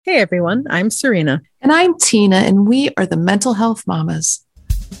Hey everyone, I'm Serena. And I'm Tina, and we are the Mental Health Mamas.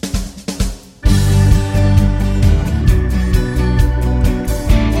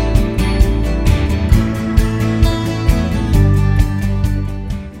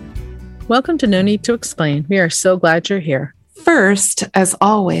 Welcome to No Need to Explain. We are so glad you're here. First, as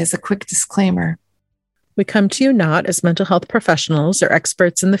always, a quick disclaimer. We come to you not as mental health professionals or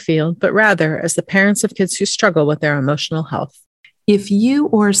experts in the field, but rather as the parents of kids who struggle with their emotional health. If you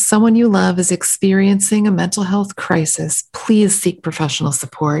or someone you love is experiencing a mental health crisis, please seek professional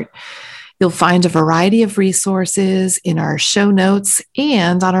support. You'll find a variety of resources in our show notes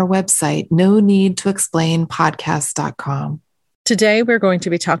and on our website, noneedtoexplainpodcast.com. Today, we're going to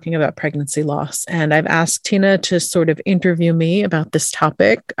be talking about pregnancy loss, and I've asked Tina to sort of interview me about this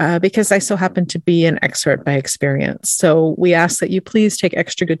topic because I so happen to be an expert by experience. So we ask that you please take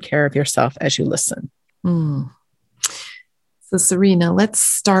extra good care of yourself as you listen. So, Serena, let's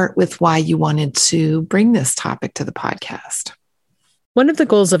start with why you wanted to bring this topic to the podcast. One of the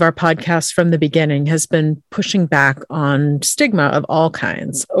goals of our podcast from the beginning has been pushing back on stigma of all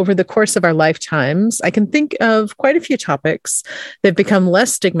kinds. Over the course of our lifetimes, I can think of quite a few topics that have become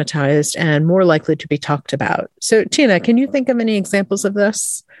less stigmatized and more likely to be talked about. So, Tina, can you think of any examples of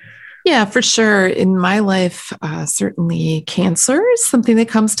this? Yeah, for sure. In my life, certainly cancer is something that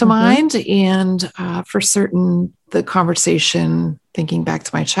comes to mind. And for certain, the conversation, thinking back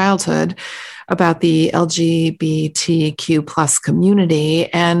to my childhood, about the LGBTQ plus community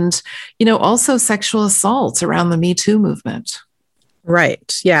and, also sexual assaults around the Me Too movement.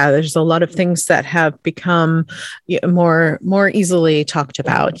 Right. Yeah. There's a lot of things that have become more easily talked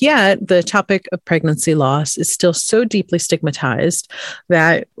about. Yet the topic of pregnancy loss is still so deeply stigmatized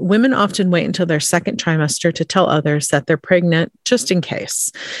that women often wait until their second trimester to tell others that they're pregnant just in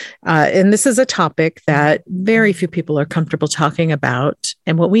case. And this is a topic that very few people are comfortable talking about.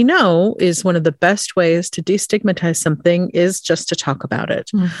 And what we know is one of the best ways to destigmatize something is just to talk about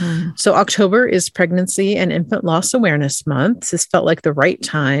it. So October is Pregnancy and Infant Loss Awareness Month. This felt like the right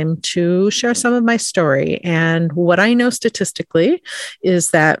time to share some of my story. And what I know statistically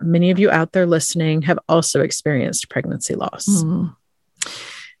is that many of you out there listening have also experienced pregnancy loss.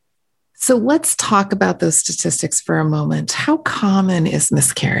 So let's talk about those statistics for a moment. How common is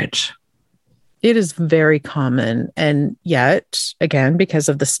miscarriage? It is very common. And yet, again, because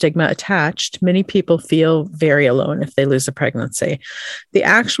of the stigma attached, many people feel very alone if they lose a pregnancy. The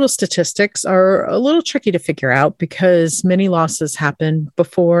actual statistics are a little tricky to figure out because many losses happen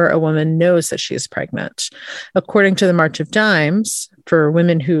before a woman knows that she is pregnant. According to the March of Dimes, for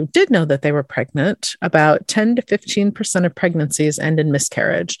women who did know that they were pregnant, about 10 to 15% of pregnancies end in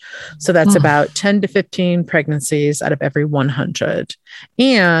miscarriage. So that's about 10 to 15 pregnancies out of every 100.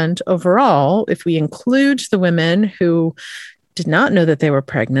 And overall, if we include the women who did not know that they were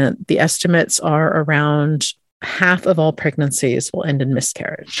pregnant, the estimates are around half of all pregnancies will end in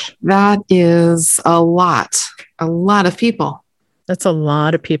miscarriage. That is a lot of people. That's a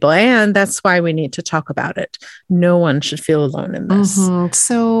lot of people. And that's why we need to talk about it. No one should feel alone in this.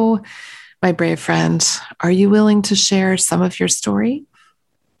 So, my brave friend, are you willing to share some of your story?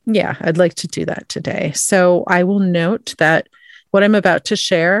 Yeah, I'd like to do that today. So I will note that what I'm about to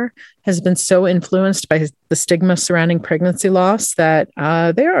share has been so influenced by the stigma surrounding pregnancy loss that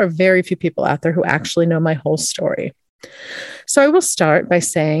there are very few people out there who actually know my whole story. So I will start by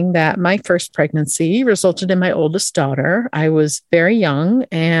saying that my first pregnancy resulted in my oldest daughter. I was very young,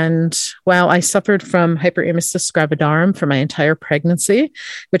 and while I suffered from hyperemesis gravidarum for my entire pregnancy,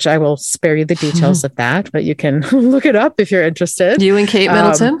 which I will spare you the details of that, but you can look it up if you're interested. You and Kate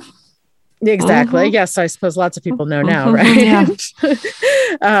Middleton? Exactly. Yes, I suppose lots of people know now, right?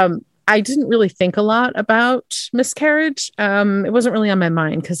 Yeah. I didn't really think a lot about miscarriage. It wasn't really on my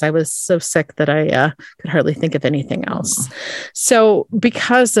mind because I was so sick that I could hardly think of anything else. So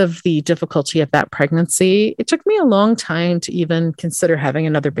because of the difficulty of that pregnancy, it took me a long time to even consider having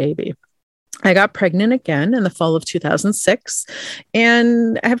another baby. I got pregnant again in the fall of 2006.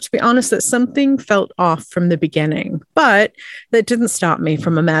 And I have to be honest that something felt off from the beginning, but that didn't stop me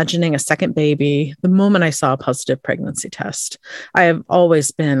from imagining a second baby the moment I saw a positive pregnancy test. I have always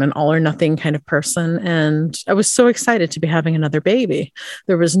been an all or nothing kind of person, and I was so excited to be having another baby.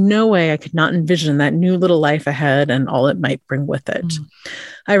 There was no way I could not envision that new little life ahead and all it might bring with it.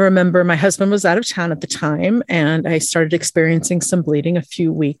 I remember my husband was out of town at the time, and I started experiencing some bleeding a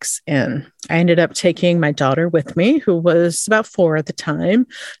few weeks in. I ended up taking my daughter with me, who was about 4 at the time,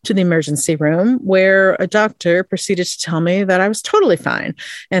 to the emergency room, where a doctor proceeded to tell me that I was totally fine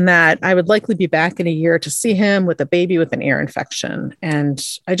and that I would likely be back in a year to see him with a baby with an ear infection. And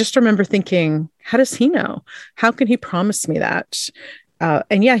I just remember thinking, how does he know? How can he promise me that?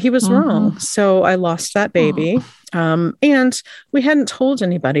 And yeah, he was wrong. So I lost that baby. And we hadn't told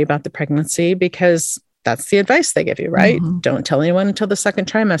anybody about the pregnancy because that's the advice they give you, right? Don't tell anyone until the second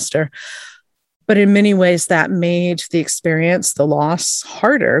trimester. But in many ways, that made the experience, the loss,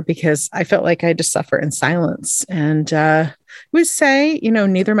 harder because I felt like I had to suffer in silence. And we say,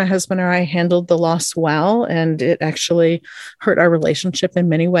 neither my husband or I handled the loss well, and it actually hurt our relationship in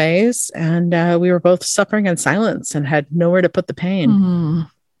many ways. And we were both suffering in silence and had nowhere to put the pain.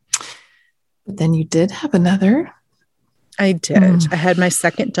 But then you did have another. I did. I had my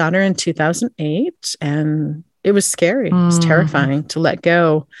second daughter in 2008, and it was scary. It was terrifying to let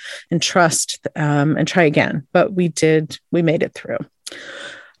go and trust and try again. But we made it through.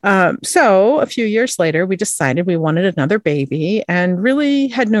 So a few years later, we decided we wanted another baby and really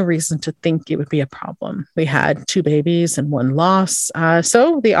had no reason to think it would be a problem. We had 2 babies and 1 loss.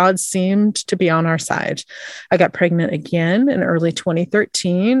 So the odds seemed to be on our side. I got pregnant again in early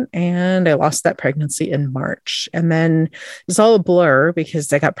 2013, and I lost that pregnancy in March. And then it was all a blur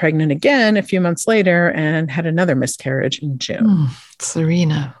because I got pregnant again a few months later and had another miscarriage in June.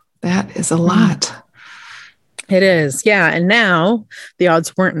 Serena, that is a lot. It is. Yeah. And now the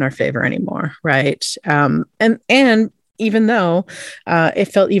odds weren't in our favor anymore. Right. And even though it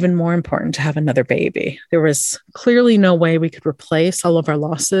felt even more important to have another baby, there was clearly no way we could replace all of our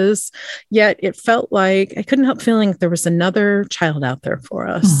losses. Yet it felt like I couldn't help feeling there was another child out there for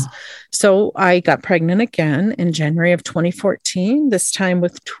us. So I got pregnant again in January of 2014, this time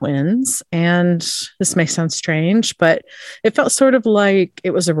with twins. And this may sound strange, but it felt sort of like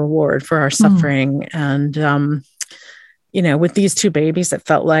it was a reward for our suffering. And, with these 2 babies, it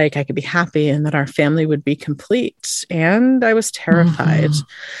felt like I could be happy and that our family would be complete. And I was terrified.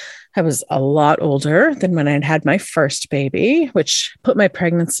 I was a lot older than when I'd had my first baby, which put my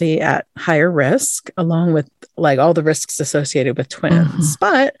pregnancy at higher risk, along with like all the risks associated with twins.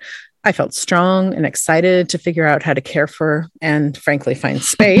 But I felt strong and excited to figure out how to care for and frankly find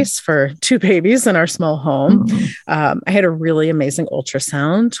space for 2 babies in our small home. I had a really amazing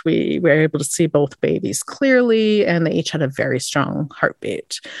ultrasound. We were able to see both babies clearly, and they each had a very strong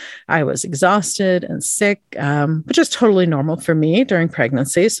heartbeat. I was exhausted and sick, which is totally normal for me during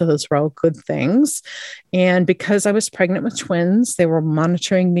pregnancy. So those were all good things. And because I was pregnant with twins, they were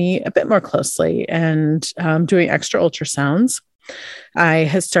monitoring me a bit more closely and doing extra ultrasounds. I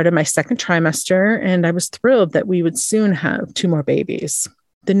had started my second trimester, and I was thrilled that we would soon have 2 more babies.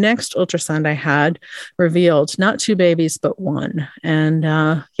 The next ultrasound I had revealed not 2 babies, but 1. And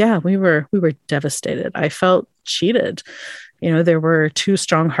we were devastated. I felt cheated. There were 2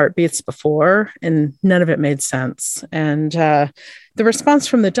 strong heartbeats before, and none of it made sense. And the response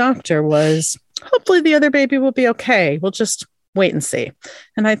from the doctor was, hopefully the other baby will be okay. We'll just wait and see.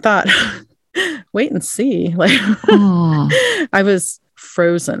 And I thought, wait and see. I was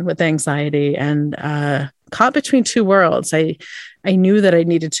frozen with anxiety and caught between 2 worlds. I knew that I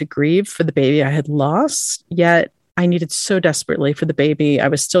needed to grieve for the baby I had lost, yet I needed so desperately for the baby I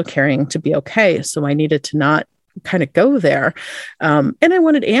was still carrying to be okay. So I needed to not kind of go there. And I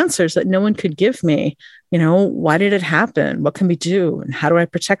wanted answers that no one could give me. Why did it happen? What can we do? And how do I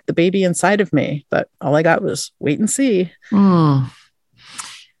protect the baby inside of me? But all I got was wait and see.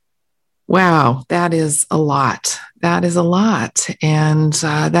 Wow, that is a lot. That is a lot. And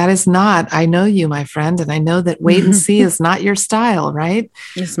that is not, I know you, my friend, and I know that wait and see is not your style, right?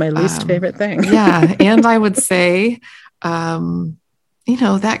 It's my least favorite thing. Yeah. And I would say,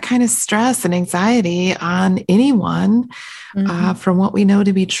 that kind of stress and anxiety on anyone, from what we know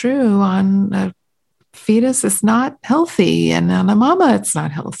to be true on a fetus is not healthy, and on a mama it's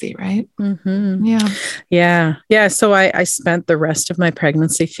not healthy, right? Yeah. So I spent the rest of my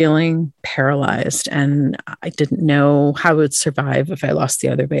pregnancy feeling paralyzed, and I didn't know how I would survive if I lost the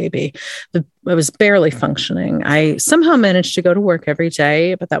other baby. I was barely functioning. I somehow managed to go to work every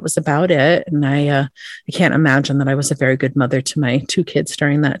day, but that was about it. And I can't imagine that I was a very good mother to my 2 kids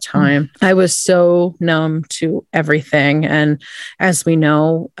during that time. I was so numb to everything. And as we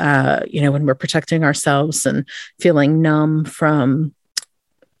know, when we're protecting ourselves and feeling numb from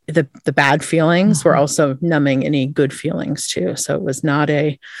the bad feelings, we're also numbing any good feelings too. So it was not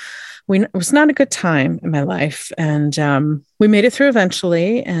a good time in my life. And we made it through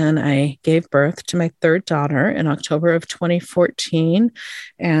eventually. And I gave birth to my 3rd daughter in October of 2014.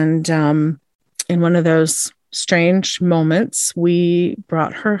 And in one of those strange moments, we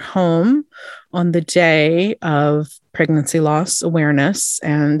brought her home on the day of pregnancy loss awareness.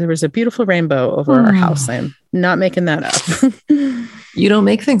 And there was a beautiful rainbow over our house. I'm not making that up. You don't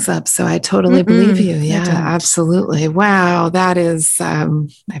make things up. So I totally believe you. Yeah, don't. absolutely. Wow. That is, I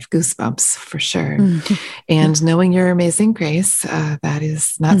have goosebumps for sure. And knowing your amazing grace, that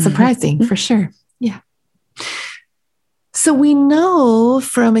is not surprising for sure. Yeah. So we know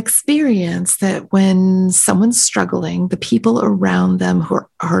from experience that when someone's struggling, the people around them who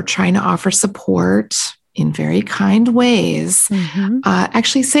are trying to offer support in very kind ways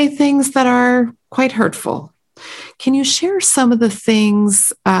actually say things that are quite hurtful. Can you share some of the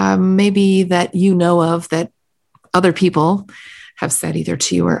things maybe that you know of that other people have said either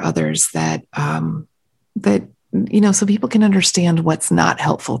to you or others that, so people can understand what's not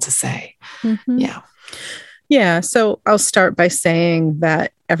helpful to say? Yeah. Yeah. So I'll start by saying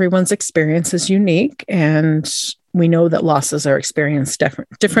that everyone's experience is unique, and we know that losses are experienced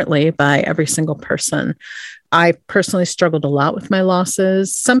differently by every single person. I personally struggled a lot with my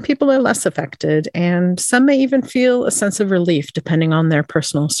losses. Some people are less affected, and some may even feel a sense of relief depending on their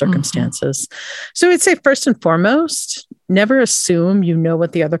personal circumstances. So I'd say first and foremost, never assume you know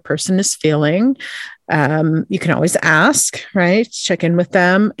what the other person is feeling. You can always ask, right? Check in with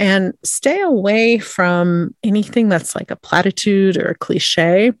them and stay away from anything that's like a platitude or a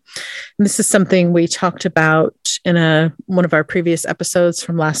cliche. And this is something we talked about in one of our previous episodes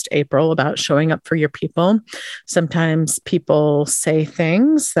from last April about showing up for your people. Sometimes people say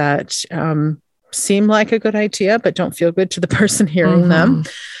things that seem like a good idea, but don't feel good to the person hearing them.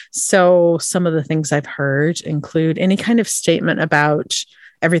 So some of the things I've heard include any kind of statement about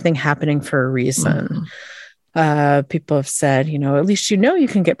everything happening for a reason. People have said, at least you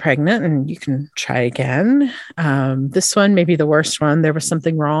can get pregnant and you can try again. This one, maybe the worst one, there was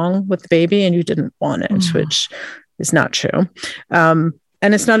something wrong with the baby and you didn't want it, which is not true. And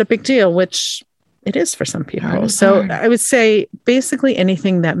it's not a big deal, which it is for some people. So I would say basically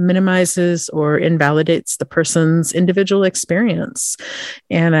anything that minimizes or invalidates the person's individual experience.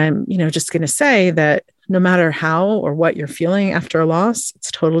 And I'm, just going to say that no matter how or what you're feeling after a loss,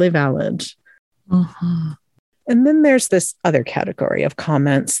 it's totally valid. And then there's this other category of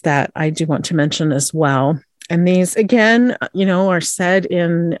comments that I do want to mention as well. And these, again, are said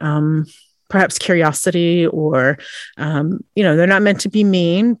in perhaps curiosity or, they're not meant to be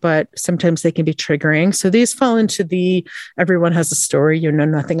mean, but sometimes they can be triggering. So these fall into the everyone has a story you know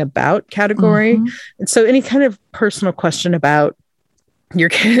nothing about category. And so any kind of personal question about your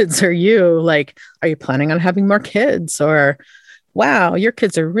kids or you, like, are you planning on having more kids? Or, wow, your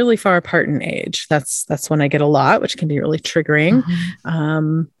kids are really far apart in age. That's one I get a lot, which can be really triggering.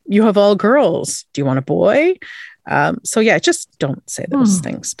 You have all girls. Do you want a boy? So yeah, just don't say those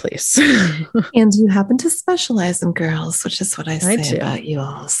things, please. And you happen to specialize in girls, which is what I say about you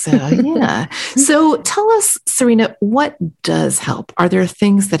all. So yeah. So tell us, Serena, what does help? Are there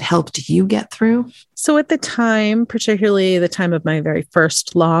things that helped you get through? So at the time, particularly the time of my very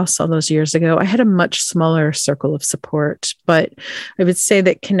first loss all those years ago, I had a much smaller circle of support, but I would say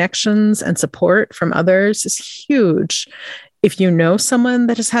that connections and support from others is huge. If you know someone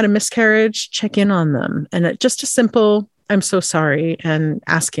that has had a miscarriage, check in on them. And just a simple, I'm so sorry, and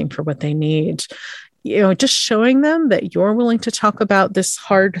asking for what they need. Just showing them that you're willing to talk about this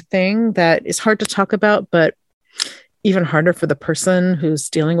hard thing that is hard to talk about, but even harder for the person who's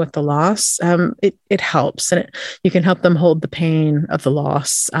dealing with the loss. It helps. And you can help them hold the pain of the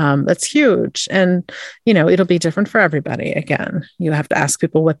loss. That's huge. And, it'll be different for everybody. Again, you have to ask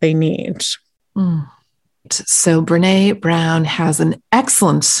people what they need. So Brene Brown has an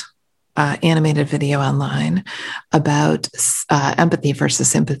excellent animated video online about empathy versus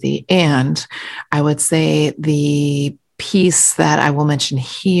sympathy. And I would say the piece that I will mention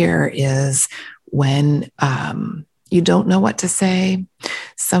here is when you don't know what to say.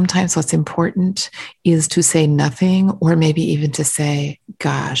 Sometimes what's important is to say nothing, or maybe even to say,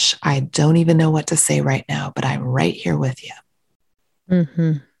 gosh, I don't even know what to say right now, but I'm right here with you.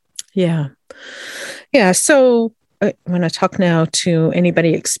 Yeah. Yeah. So I want to talk now to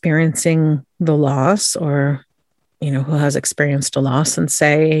anybody experiencing the loss or, who has experienced a loss, and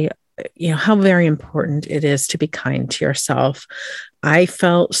say, how very important it is to be kind to yourself. I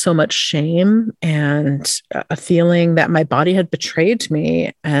felt so much shame and a feeling that my body had betrayed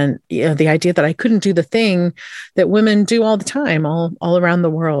me. And, the idea that I couldn't do the thing that women do all the time, all around the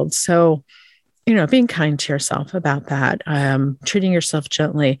world. So, being kind to yourself about that, treating yourself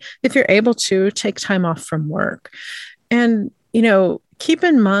gently. If you're able to, take time off from work. And, keep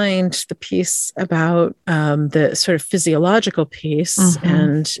in mind the piece about the sort of physiological piece.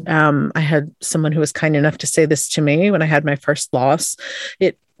 And I had someone who was kind enough to say this to me when I had my first loss.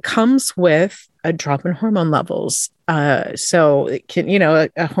 It comes with a drop in hormone levels. So it can, a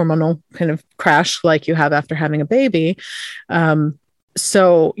hormonal kind of crash like you have after having a baby.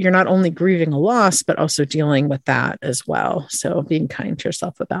 So you're not only grieving a loss, but also dealing with that as well. So being kind to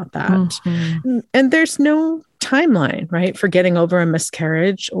yourself about that. Mm-hmm. And there's no timeline, right, for getting over a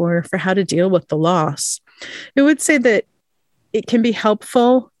miscarriage or for how to deal with the loss. I would say that it can be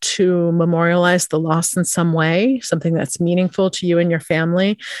helpful to memorialize the loss in some way, something that's meaningful to you and your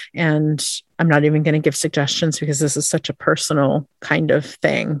family. And I'm not even going to give suggestions because this is such a personal kind of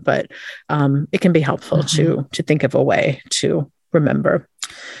thing, but it can be helpful to think of a way to remember.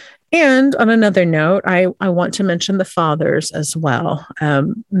 And on another note, I want to mention the fathers as well.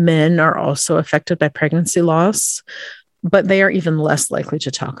 Men are also affected by pregnancy loss, but they are even less likely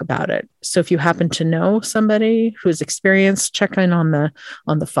to talk about it. So if you happen to know somebody who's experienced, check in on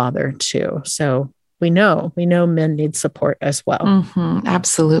the father too. So we know men need support as well. Mm-hmm.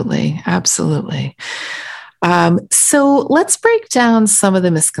 Absolutely. Absolutely. So let's break down some of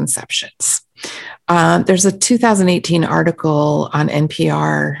the misconceptions. There's a 2018 article on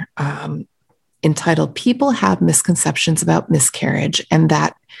NPR entitled "People Have Misconceptions About Miscarriage, and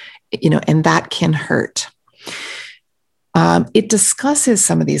that can hurt." It discusses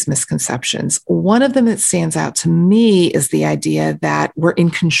some of these misconceptions. One of them that stands out to me is the idea that we're in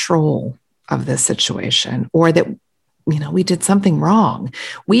control of this situation, or that, we did something wrong.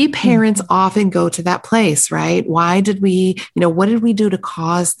 We parents often go to that place, right? Why did we, what did we do to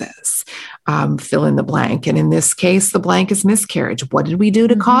cause this? Fill in the blank. And in this case, the blank is miscarriage. What did we do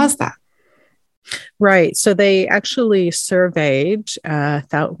to cause that? Right. So they actually surveyed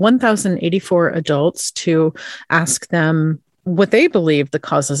 1,084 adults to ask them what they believe the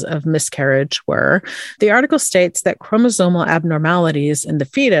causes of miscarriage were. The article states that chromosomal abnormalities in the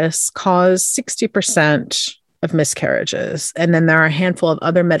fetus cause 60% of miscarriages. And then there are a handful of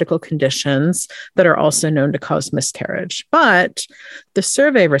other medical conditions that are also known to cause miscarriage. But the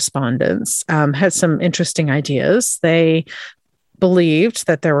survey respondents had some interesting ideas. They believed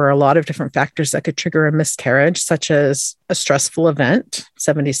that there were a lot of different factors that could trigger a miscarriage, such as a stressful event.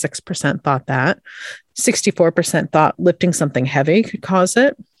 76% thought that. 64% thought lifting something heavy could cause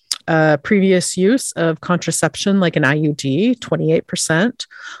it. Previous use of contraception like an IUD, 28%,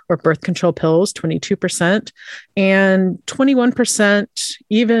 or birth control pills, 22%, and 21%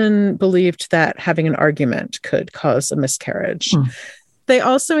 even believed that having an argument could cause a miscarriage. They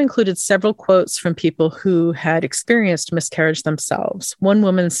also included several quotes from people who had experienced miscarriage themselves. One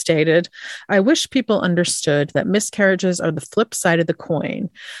woman stated, "I wish people understood that miscarriages are the flip side of the coin.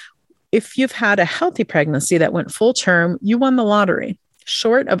 If you've had a healthy pregnancy that went full term, you won the lottery.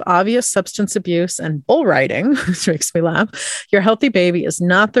 Short of obvious substance abuse and bull riding," which makes me laugh, "your healthy baby is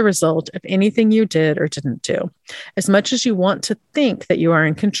not the result of anything you did or didn't do. As much as you want to think that you are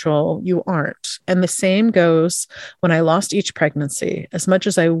in control, you aren't. And the same goes when I lost each pregnancy. As much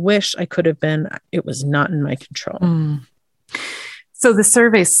as I wish I could have been, it was not in my control." So the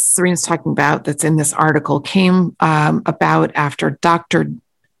survey Serena's talking about that's in this article came about after Dr.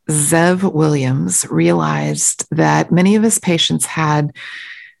 Zev Williams realized that many of his patients had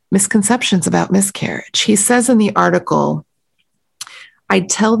misconceptions about miscarriage. He says in the article, "I'd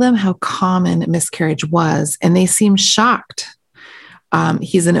tell them how common miscarriage was, and they seemed shocked."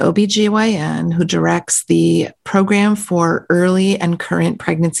 He's an OBGYN who directs the program for early and current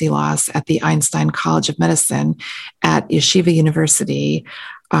pregnancy loss at the Einstein College of Medicine at Yeshiva University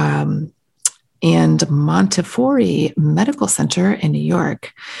and Montefiore Medical Center in New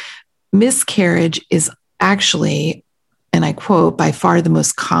York. "Miscarriage is actually," and I quote, "by far the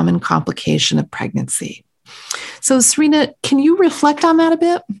most common complication of pregnancy." So, Serena, can you reflect on that a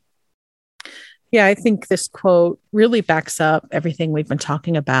bit? Yeah, I think this quote really backs up everything we've been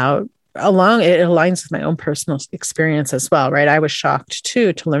talking about. It aligns with my own personal experience as well, right? I was shocked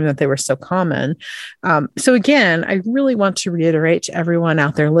too to learn that they were so common. So again, I really want to reiterate to everyone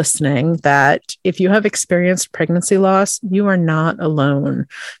out there listening that if you have experienced pregnancy loss, you are not alone.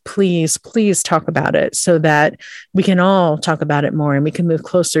 Please, please talk about it so that we can all talk about it more and we can move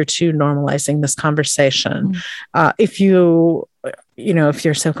closer to normalizing this conversation. If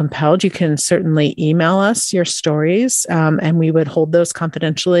you're so compelled, you can certainly email us your stories and we would hold those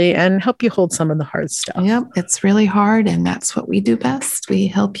confidentially and help you hold some of the hard stuff. Yep, it's really hard. And that's what we do best. We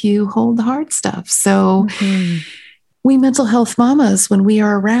help you hold the hard stuff. So we mental health mamas, when we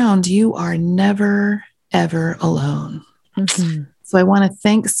are around, you are never, ever alone. So I want to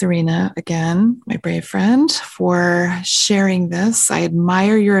thank Serena again, my brave friend, for sharing this. I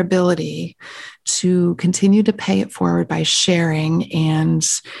admire your ability to continue to pay it forward by sharing and,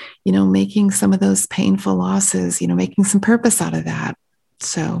 making some of those painful losses, making some purpose out of that.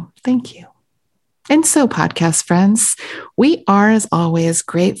 So thank you. And so, podcast friends, we are, as always,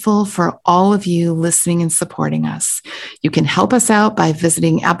 grateful for all of you listening and supporting us. You can help us out by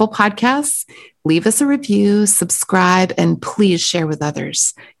visiting Apple Podcasts, leave us a review, subscribe, and please share with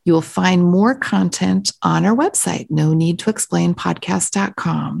others. You will find more content on our website,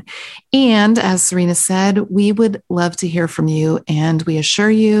 noneedtoexplainpodcast.com. And as Serena said, we would love to hear from you. And we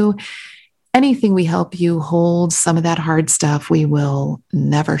assure you, anything we help you hold some of that hard stuff, we will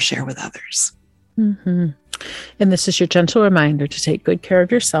never share with others. Mm-hmm. And this is your gentle reminder to take good care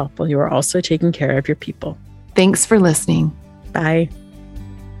of yourself while you are also taking care of your people. Thanks for listening. Bye.